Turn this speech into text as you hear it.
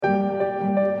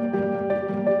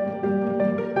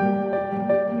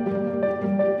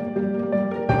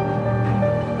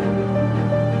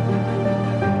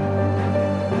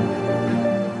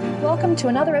to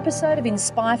another episode of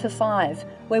Inspire for Five,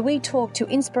 where we talk to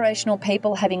inspirational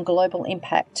people having global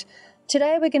impact.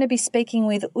 Today we're going to be speaking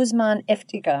with Usman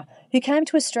Eftikhar, who came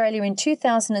to Australia in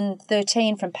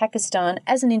 2013 from Pakistan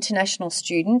as an international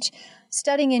student,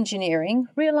 studying engineering,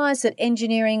 realised that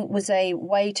engineering was a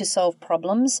way to solve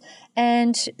problems,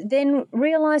 and then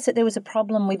realised that there was a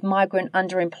problem with migrant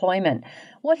underemployment.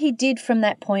 What he did from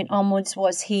that point onwards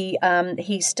was he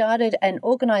started an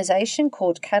organisation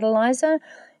called Catalyzer,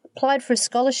 applied for a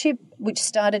scholarship which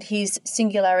started his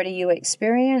Singularity U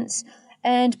experience,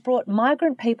 and brought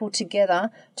migrant people together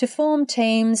to form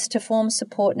teams, to form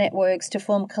support networks, to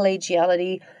form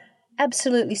collegiality,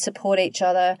 absolutely support each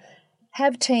other,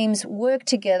 have teams work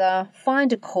together,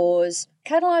 find a cause.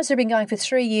 Catalyzer have been going for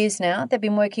 3 years now. They've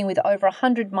been working with over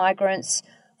 100 migrants,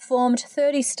 formed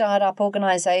 30 startup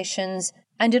organisations,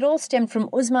 and it all stemmed from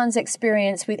Usman's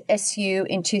experience with SU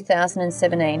in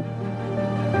 2017.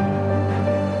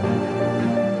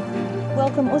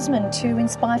 Welcome, Usman, to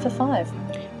Inspire for Five.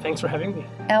 Thanks for having me.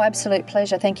 Our absolute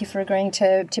pleasure. Thank you for agreeing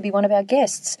to be one of our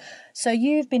guests. So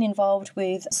you've been involved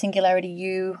with Singularity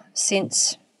U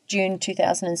since June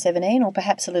 2017, or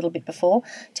perhaps a little bit before.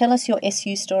 Tell us your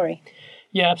SU story.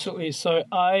 Yeah, absolutely. So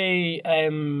I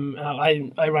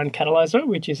run Catalyzer,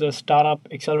 which is a startup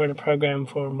accelerator program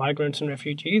for migrants and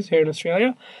refugees here in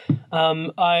Australia.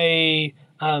 I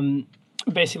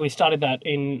basically started that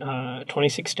in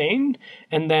 2016,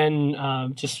 and then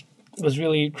just was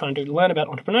really trying to learn about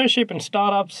entrepreneurship and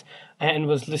startups, and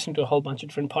was listening to a whole bunch of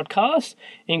different podcasts,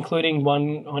 including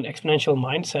one on exponential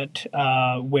mindset,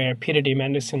 where Peter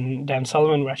Diamandis and Dan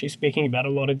Sullivan were actually speaking about a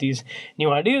lot of these new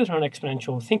ideas around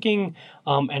exponential thinking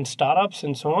and startups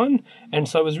and so on. And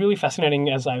so it was really fascinating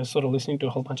as I was sort of listening to a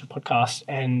whole bunch of podcasts.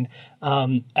 And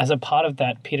as a part of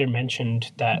that, Peter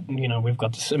mentioned that, we've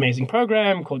got this amazing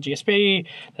program called GSP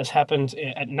that's happened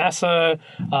at NASA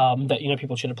that,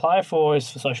 people should apply for.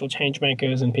 Is for social change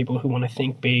makers and people who want to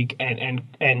think big and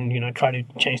try to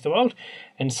change the world.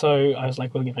 And so I was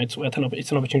like, well, it's an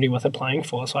opportunity worth applying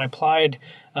for. So I applied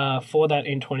for that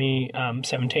in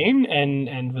 2017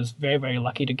 and was very, very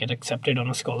lucky to get accepted on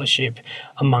a scholarship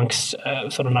amongst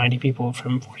sort of 90 people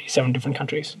from 47 different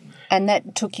countries. And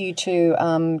that took you to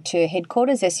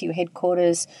headquarters, SU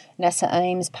headquarters, NASA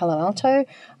Ames, Palo Alto,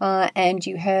 and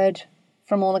you had,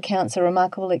 from all accounts, a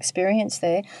remarkable experience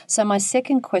there. So my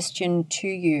second question to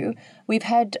you, we've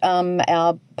had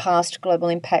our past Global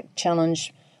Impact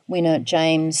Challenge winner,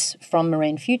 James from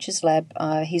Marine Futures Lab.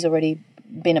 He's already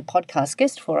been a podcast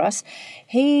guest for us.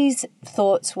 His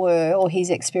thoughts were, or his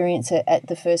experience at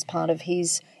the first part of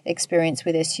his experience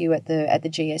with SU at the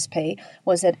GSP,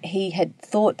 was that he had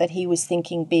thought that he was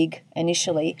thinking big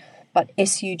initially, but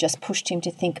SU just pushed him to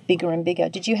think bigger and bigger.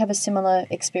 Did you have a similar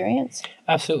experience?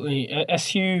 Absolutely.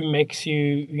 SU makes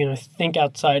you, think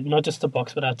outside, not just the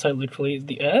box, but outside literally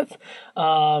the earth.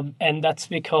 And that's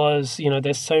because,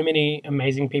 there's so many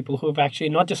amazing people who have actually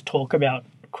not just talk about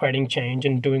creating change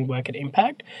and doing work at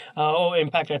impact or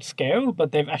impact at scale,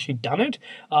 but they've actually done it.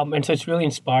 And so it's really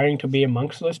inspiring to be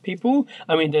amongst those people.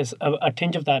 I mean, there's a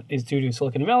tinge of that is due to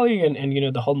Silicon Valley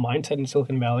and the whole mindset in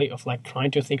Silicon Valley of like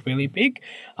trying to think really big.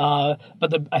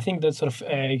 But I think the sort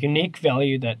of unique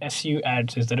value that SU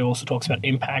adds is that it also talks about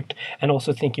impact and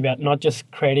also thinking about not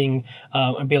just creating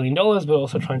 $1 billion, but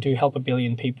also trying to help 1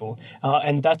 billion people.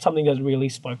 And that's something that really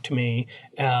spoke to me,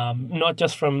 not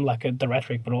just from like the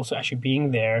rhetoric, but also actually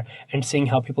being there and seeing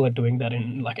how people are doing that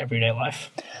in like everyday life.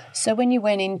 So when you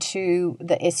went into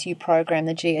the SU program,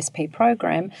 the GSP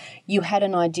program, you had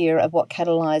an idea of what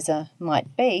Catalyzer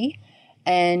might be.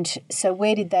 And so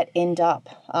where did that end up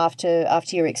after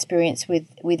your experience with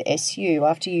SU,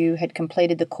 after you had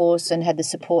completed the course and had the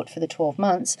support for the 12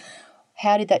 months?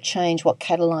 How did that change what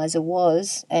Catalyzer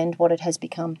was and what it has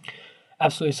become?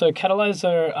 Absolutely. So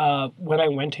Catalyzer, when I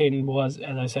went in, was,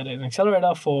 as I said, an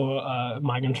accelerator for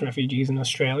migrants and refugees in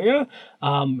Australia.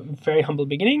 Very humble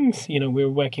beginnings. We were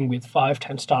working with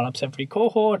 5-10 startups every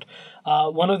cohort.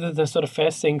 One of the sort of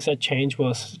first things that changed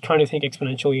was trying to think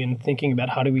exponentially and thinking about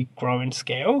how do we grow and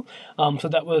scale. So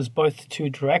that was both to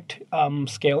direct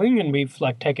scaling, and we've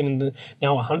taken in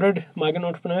now 100 migrant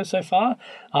entrepreneurs so far,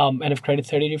 and have created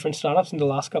 30 different startups in the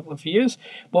last couple of years.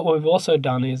 What we've also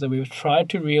done is that we've tried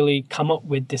to really come up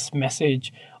with this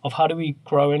message of how do we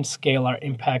grow and scale our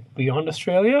impact beyond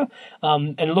Australia,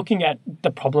 and looking at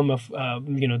the problem of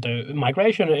the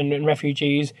migration and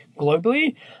refugees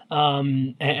globally,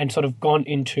 and sort of gone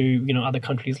into other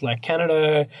countries like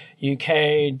Canada,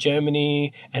 UK,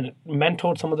 Germany, and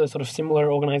mentored some of the sort of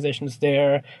similar organizations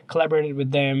there, collaborated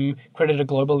with them, created a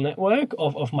global network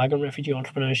of migrant refugee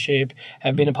entrepreneurship,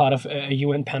 have been a part of a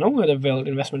UN panel with the World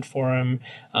Investment Forum,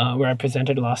 where I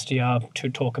presented last year to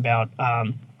talk about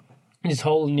this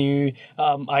whole new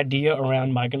idea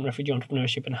around migrant refugee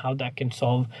entrepreneurship and how that can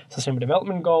solve sustainable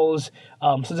development goals.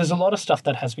 So there's a lot of stuff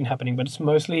that has been happening, but it's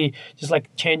mostly just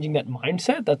like changing that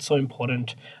mindset that's so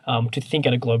important to think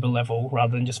at a global level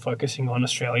rather than just focusing on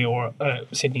Australia or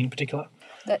Sydney in particular.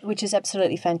 Which is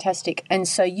absolutely fantastic. And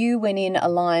so you went in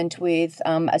aligned with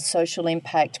a social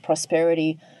impact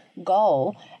prosperity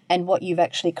goal, and what you've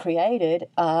actually created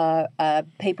are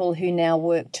people who now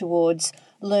work towards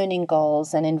learning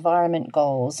goals and environment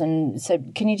goals. And so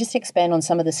can you just expand on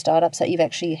some of the startups that you've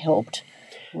actually helped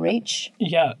reach?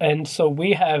 Yeah, and so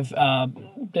we have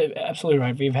absolutely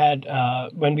right. We've had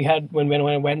when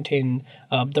I went in,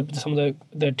 some of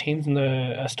the teams and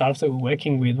the startups that we're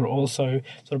working with were also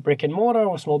sort of brick and mortar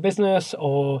or small business,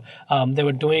 or they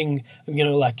were doing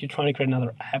like you're trying to create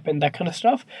another app and that kind of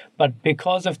stuff. But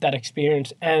because of that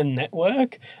experience and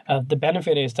network, the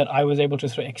benefit is that I was able to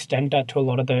sort of extend that to a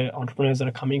lot of the entrepreneurs that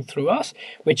are coming through us,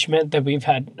 which meant that we've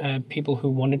had people who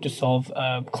wanted to solve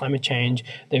climate change.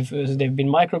 They've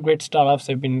been microgrid startups.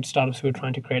 They've been startups who are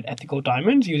trying to create ethical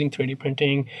diamonds using 3D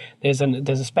printing. There's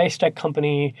a space tech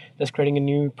company that's creating a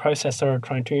new processor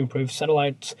trying to improve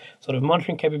satellites sort of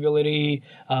monitoring capability.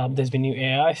 There's been new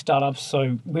AI startups.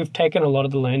 So we've taken a lot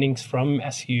of the learnings from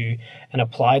SU and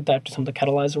applied that to some of the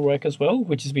Catalyzer work as well,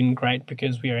 which has been great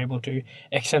because we are able to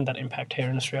extend that impact here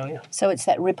in Australia. So it's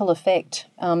that ripple effect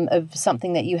of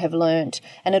something that you have learnt,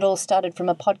 and it all started from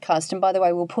a podcast. And by the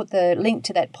way, we'll put the link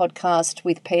to that podcast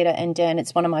with Peter and Dan.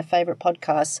 It's one of my favourite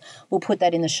podcasts. We'll put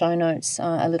that in the show notes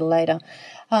a little later.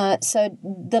 So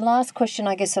the last question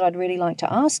I guess that I'd really like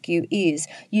to ask you is,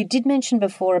 you did mention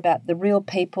before about the real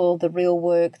people, the real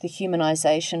work, the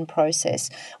humanisation process,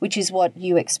 which is what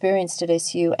you experienced at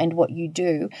SU and what you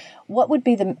do. What would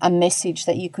be a message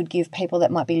that you could give people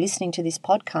that might be listening to this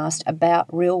podcast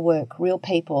about real work, real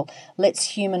people? Let's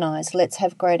humanise, let's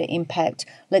have greater impact,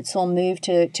 let's all move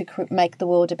to make the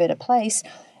world a better place,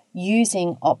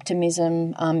 using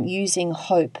optimism, using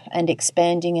hope and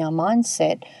expanding our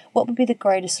mindset. What would be the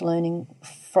greatest learning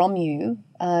from you,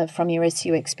 from your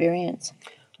SU experience?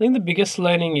 I think the biggest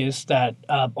learning is that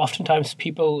oftentimes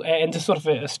people, and this is sort of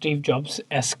a Steve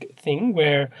Jobs-esque thing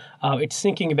where it's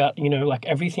thinking about, like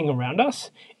everything around us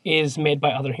is made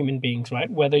by other human beings, right?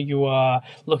 Whether you are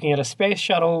looking at a space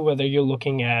shuttle, whether you're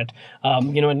looking at, a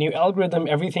new algorithm,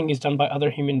 everything is done by other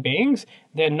human beings.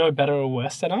 They're no better or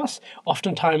worse than us.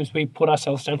 Oftentimes we put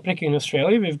ourselves down, particularly in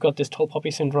Australia, we've got this tall poppy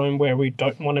syndrome where we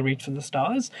don't want to reach for the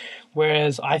stars.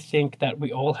 Whereas I think that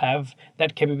we all have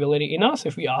that capability in us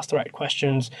if we ask the right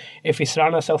questions, if we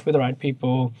surround ourselves with the right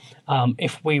people,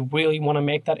 if we really want to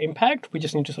make that impact, we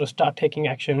just need to sort of start taking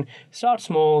action, start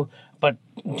small. But,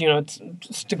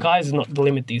 the guys is not the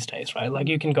limit these days, right? Like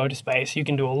you can go to space, you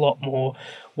can do a lot more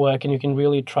work, and you can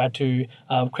really try to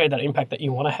create that impact that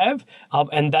you want to have.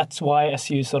 And that's why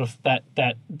SU sort of that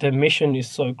the mission is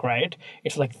so great.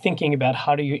 It's like thinking about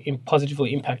how do you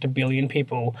positively impact 1 billion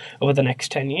people over the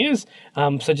next 10 years.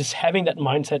 So just having that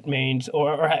mindset means,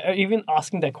 or even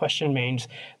asking that question means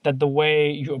that the way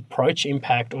you approach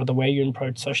impact or the way you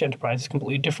approach social enterprise is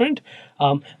completely different.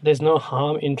 There's no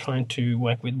harm in trying to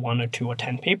work with 1 or 2 or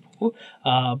 10 people,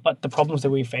 but the problems that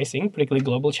we're facing, particularly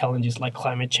global challenges like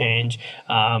climate change,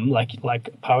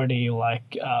 like poverty, a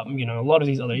lot of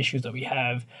these other issues that we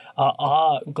have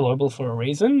are global for a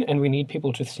reason, and we need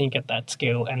people to think at that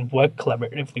scale and work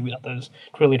collaboratively with others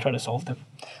to really try to solve them.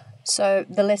 So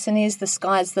the lesson is the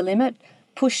sky's the limit.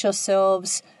 Push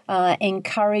yourselves,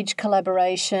 encourage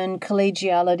collaboration,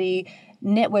 collegiality,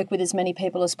 network with as many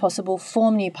people as possible,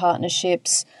 form new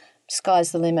partnerships.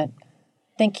 Sky's the limit.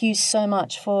 Thank you so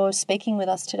much for speaking with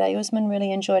us today, Usman.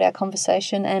 Really enjoyed our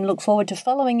conversation and look forward to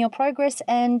following your progress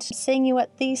and seeing you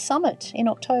at the summit in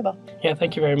October. Yeah,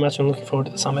 thank you very much. I'm looking forward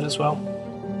to the summit as well.